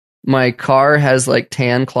with. My car has like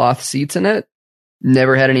tan cloth seats in it.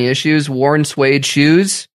 Never had any issues. Worn suede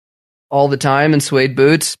shoes all the time and suede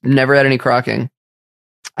boots. Never had any crocking.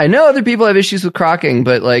 I know other people have issues with crocking,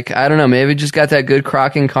 but like, I don't know, maybe just got that good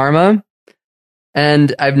crocking karma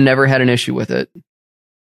and I've never had an issue with it.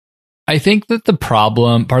 I think that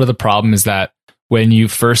part of the problem is that when you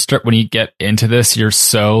get into this, you're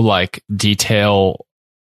so like detail,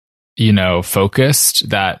 focused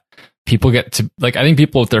that people get to like, I think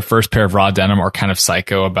people with their first pair of raw denim are kind of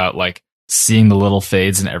psycho about like seeing the little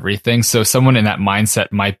fades and everything. So someone in that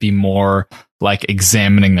mindset might be more like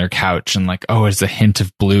examining their couch and like, oh, there's a hint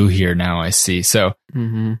of blue here. Now I see. So,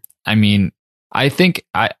 I mean, I think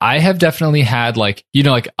I have definitely had like,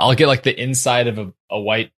 like I'll get like the inside of I'll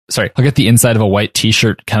get the inside of a white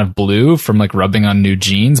t-shirt kind of blue from like rubbing on new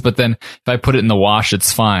jeans. But then if I put it in the wash,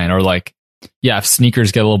 it's fine. Or like, yeah, if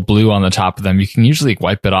sneakers get a little blue on the top of them, you can usually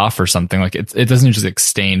wipe it off or something. Like it doesn't just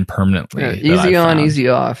stain permanently. Yeah, easy on, easy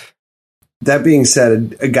off. That being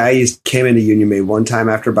said, a guy came into Union Made one time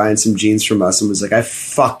after buying some jeans from us and was like, I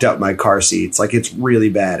fucked up my car seats. Like it's really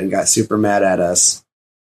bad, and got super mad at us.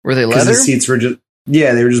 Were they leather? The seats were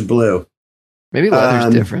they were just blue. Maybe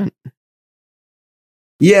leather's different.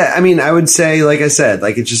 Yeah, I mean, I would say, like I said,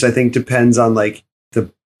 like it just I think depends on like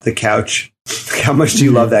the couch. How much do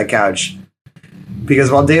you love that couch? Because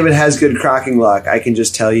while David has good crocking luck, I can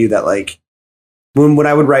just tell you that like when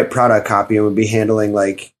I would write product copy and would be handling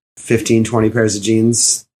like 15, 20 pairs of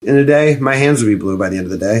jeans in a day, my hands would be blue by the end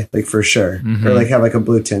of the day, like for sure. Or like have like a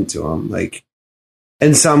blue tint to them. Like,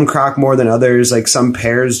 and some croc more than others. Like some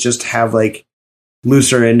pairs just have like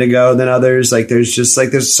looser indigo than others. Like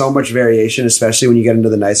there's so much variation, especially when you get into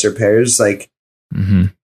the nicer pairs. Like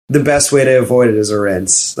the best way to avoid it is a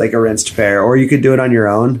rinsed pair, or you could do it on your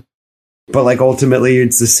own. But like ultimately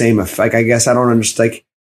it's the same effect. Like, I guess I don't understand.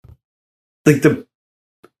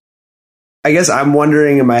 I guess I'm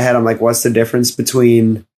wondering in my head, I'm like, what's the difference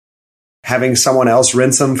between having someone else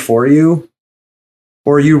rinse them for you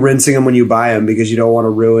or you rinsing them when you buy them because you don't want to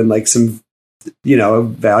ruin like some,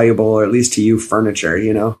 valuable, or at least to you,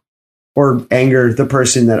 furniture, or anger the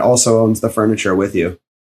person that also owns the furniture with you.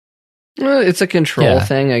 Well, it's a control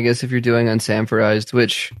thing, I guess, if you're doing unsanforized,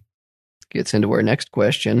 which gets into our next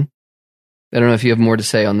question. I don't know if you have more to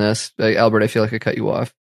say on this. Albert, I feel like I cut you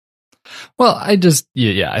off. Well, I just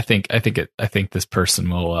I think this person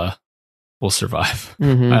will survive. I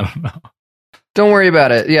don't know. Don't worry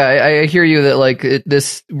about it. Yeah, I hear you that like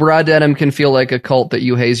this raw denim can feel like a cult that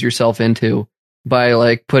you haze yourself into by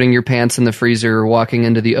like putting your pants in the freezer or walking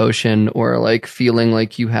into the ocean or like feeling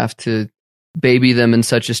like you have to baby them in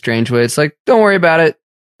such a strange way. It's like, don't worry about it.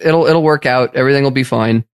 It'll work out. Everything will be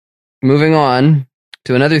fine. Moving on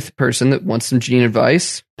to another person that wants some jean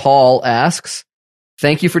advice. Paul asks,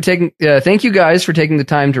 Thank you guys for taking the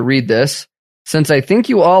time to read this. Since I think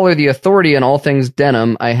you all are the authority in all things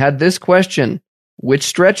denim, I had this question. Which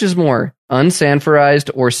stretches more, unsanforized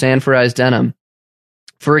or sanforized denim?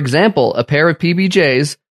 For example, a pair of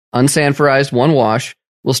PBJs, unsanforized one wash,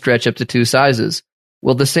 will stretch up to 2 sizes.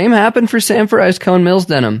 Will the same happen for sanforized Cone Mills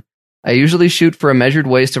denim? I usually shoot for a measured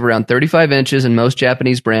waist of around 35 inches in most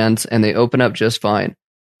Japanese brands, and they open up just fine.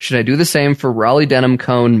 Should I do the same for Raleigh Denim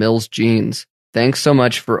Cone Mills jeans? Thanks so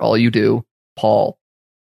much for all you do, Paul.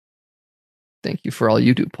 Thank you for all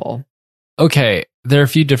you do, Paul. Okay, there are a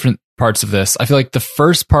few different parts of this. I feel like the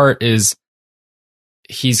first part is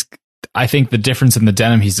I think the difference in the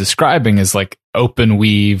denim he's describing is like open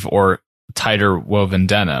weave or tighter woven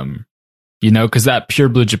denim, you know, because that Pure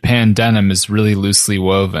Blue Japan denim is really loosely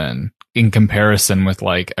woven in comparison with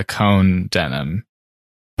like a cone denim.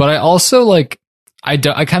 But I also like, I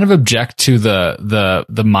kind of object to the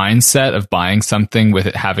mindset of buying something with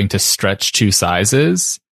it having to stretch 2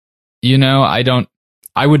 sizes. You know,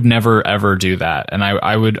 I would never ever do that. And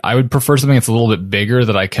I would prefer something that's a little bit bigger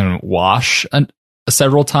that I can wash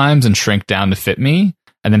several times and shrink down to fit me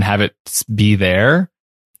and then have it be there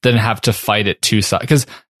than have to fight it 2 sizes. Because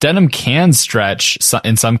denim can stretch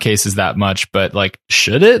in some cases that much, but like,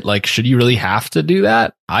 should it? Like, should you really have to do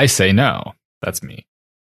that? I say no. That's me.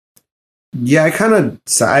 Yeah, I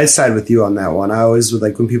side with you on that one. I always would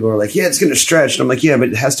like when people are like, yeah, it's going to stretch. And I'm like, yeah, but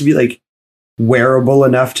it has to be like wearable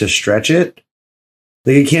enough to stretch it.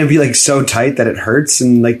 Like it can't be like so tight that it hurts.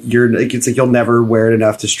 And like it's like you'll never wear it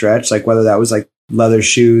enough to stretch. Like whether that was like leather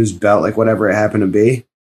shoes, belt, like whatever it happened to be.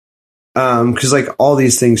 Cause like all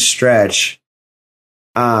these things stretch.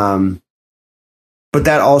 But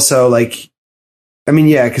that also like, I mean,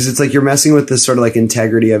 yeah, because it's like you're messing with the sort of like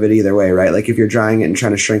integrity of it either way, right? Like if you're drying it and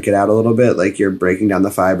trying to shrink it out a little bit, like you're breaking down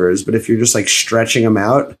the fibers. But if you're just like stretching them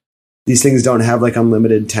out, these things don't have like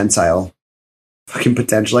unlimited tensile fucking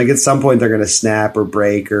potential. Like at some point they're going to snap or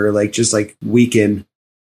break or like just like weaken.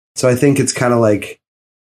 So I think it's kind of like,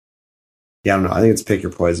 yeah, I don't know. I think it's pick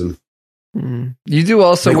your poison. Mm. You do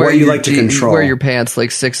also like wear you like to control. Wear your pants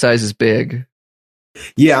like 6 sizes big.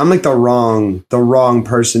 Yeah, I'm like the wrong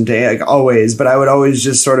person to like always, but I would always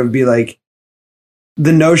just sort of be like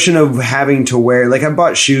the notion of having to wear, like I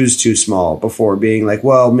bought shoes too small before being like,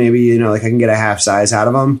 well, maybe, you know, like I can get a half size out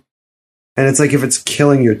of them. And it's like, if it's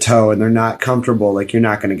killing your toe and they're not comfortable, like you're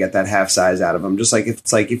not going to get that half size out of them. Just like, if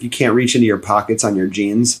it's like, if you can't reach into your pockets on your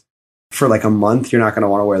jeans for like a month, you're not going to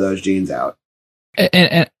want to wear those jeans out.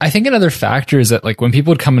 And I think another factor is that like when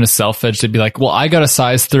people would come into Self-Edge, they'd be like, well, I got a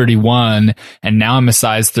size 31 and now I'm a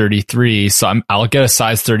size 33. So I'll get a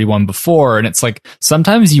size 31 before. And it's like,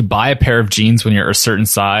 sometimes you buy a pair of jeans when you're a certain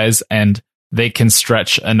size and they can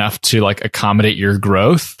stretch enough to like accommodate your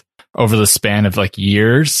growth over the span of like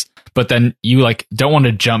years. But then you like don't want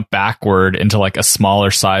to jump backward into like a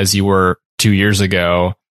smaller size you were 2 years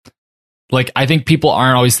ago. Like, I think people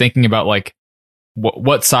aren't always thinking about like,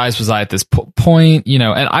 what size was I at this point, you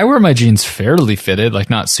know? And I wear my jeans fairly fitted, like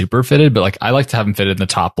not super fitted, but like I like to have them fitted in the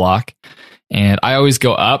top block. And I always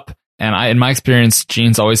go up. And in my experience,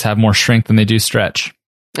 jeans always have more shrink than they do stretch.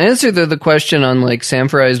 Answer the question on like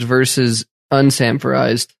Sanforized versus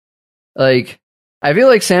unsanforized. Like, I feel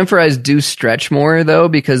like Sanforized do stretch more though,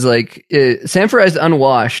 because like Sanforized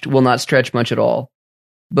unwashed will not stretch much at all.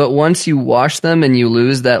 But once you wash them and you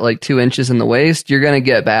lose that like 2 inches in the waist, you're going to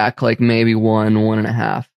get back like maybe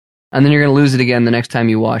 1.5. And then you're going to lose it again the next time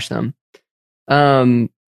you wash them.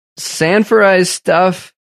 Sanforized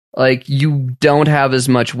stuff, like you don't have as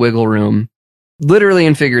much wiggle room, literally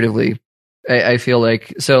and figuratively. I feel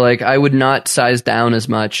like, so like I would not size down as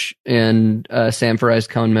much in Sanforized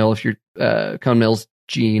cone mill if you're cone mill's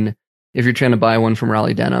jean, if you're trying to buy one from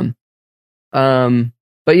Raleigh Denim.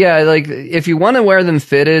 But yeah, like if you want to wear them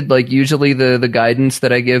fitted, like usually the guidance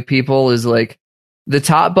that I give people is like the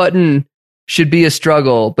top button should be a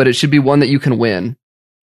struggle, but it should be one that you can win.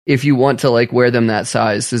 If you want to like wear them that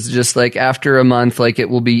size, it's just like after a month, like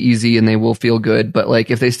it will be easy and they will feel good. But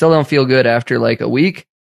like if they still don't feel good after like a week,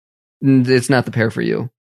 it's not the pair for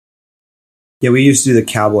you. Yeah, we used to do the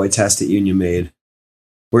cowboy test at Union Made,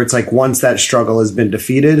 where it's like once that struggle has been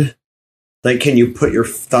defeated, like can you put your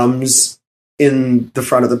thumbs in the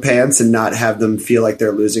front of the pants and not have them feel like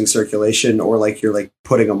they're losing circulation or like you're like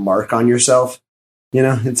putting a mark on yourself? You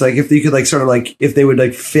know, it's like if you could like sort of like if they would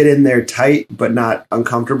like fit in there tight but not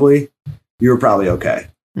uncomfortably, you were probably okay.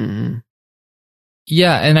 Mm-hmm.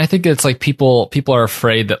 Yeah, and I think it's like people are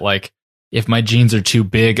afraid that like if my jeans are too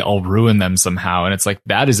big, I'll ruin them somehow, and it's like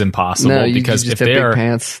that is impossible. No, because you just if have they're big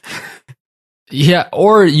pants. Yeah,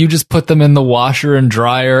 or you just put them in the washer and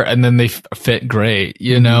dryer and then they fit great.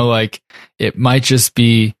 You know, like it might just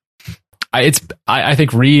be, I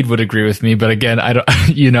think Reed would agree with me, but again, I don't,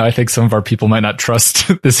 you know, I think some of our people might not trust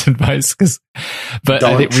this advice but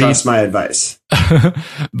don't I think trust my advice.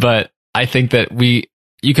 But I think that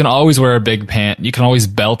you can always wear a big pant. You can always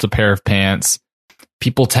belt a pair of pants.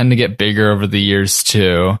 People tend to get bigger over the years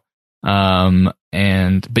too.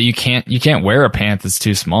 But you can't wear a pant that's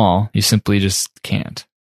too small. You simply just can't.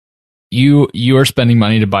 You are spending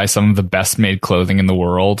money to buy some of the best made clothing in the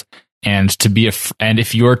world, and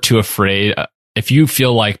if you're too afraid, if you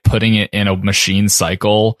feel like putting it in a machine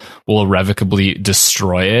cycle will irrevocably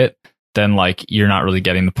destroy it, then like you're not really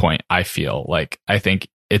getting the point. I feel like I think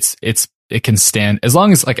it can stand as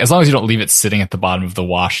long as you don't leave it sitting at the bottom of the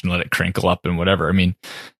wash and let it crinkle up and whatever. I mean,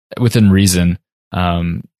 within reason.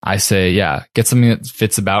 I say, get something that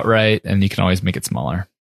fits about right, and you can always make it smaller.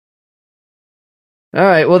 All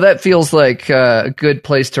right. Well, that feels like a good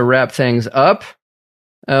place to wrap things up.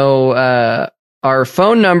 Our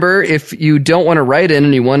phone number, if you don't want to write in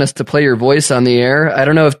and you want us to play your voice on the air. I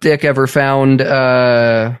don't know if Dick ever found,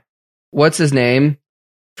 what's his name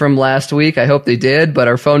from last week. I hope they did, but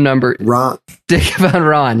our phone number. Ron. Dick found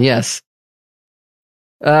Ron, yes.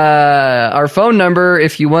 Our phone number,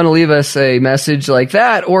 if you want to leave us a message like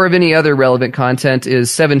that or of any other relevant content,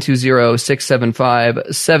 is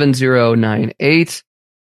 720-675-7098.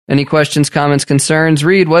 Any questions, comments, concerns?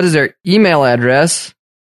 Reed, what is our email address?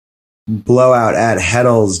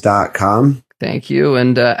 blowout@heddles.com. Thank you.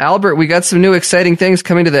 And Albert, we got some new exciting things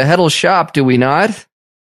coming to the Heddles shop, do we not?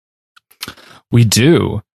 We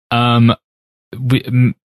do.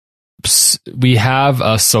 We have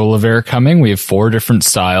a Solivare coming. We have 4 different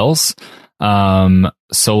styles.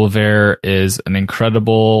 Solivare is an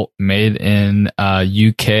incredible made in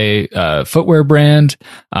UK footwear brand.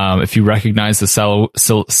 If you recognize the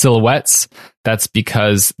silhouettes, that's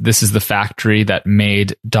because this is the factory that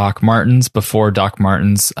made Doc Martens before Doc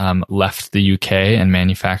Martens left the UK and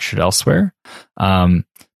manufactured elsewhere. They're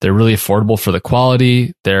really affordable for the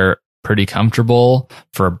quality. They're pretty comfortable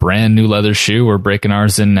for a brand new leather shoe. We're breaking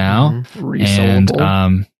ours in now.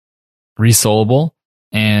 Resolable. Resolable.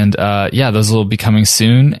 And those will be coming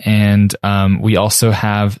soon. And we also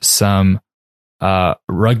have some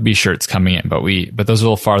rugby shirts coming in, but those are a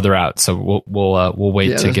little farther out. So we'll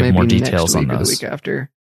wait to give more details on those. The week after.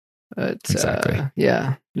 But, exactly.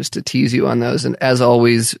 Just to tease you on those. And as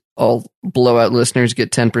always, all Blowout listeners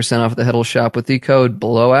get 10% off the Heddle shop with the code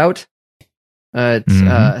Blowout.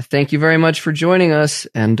 Thank you very much for joining us,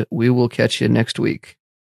 and we will catch you next week.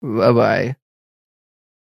 Bye-bye.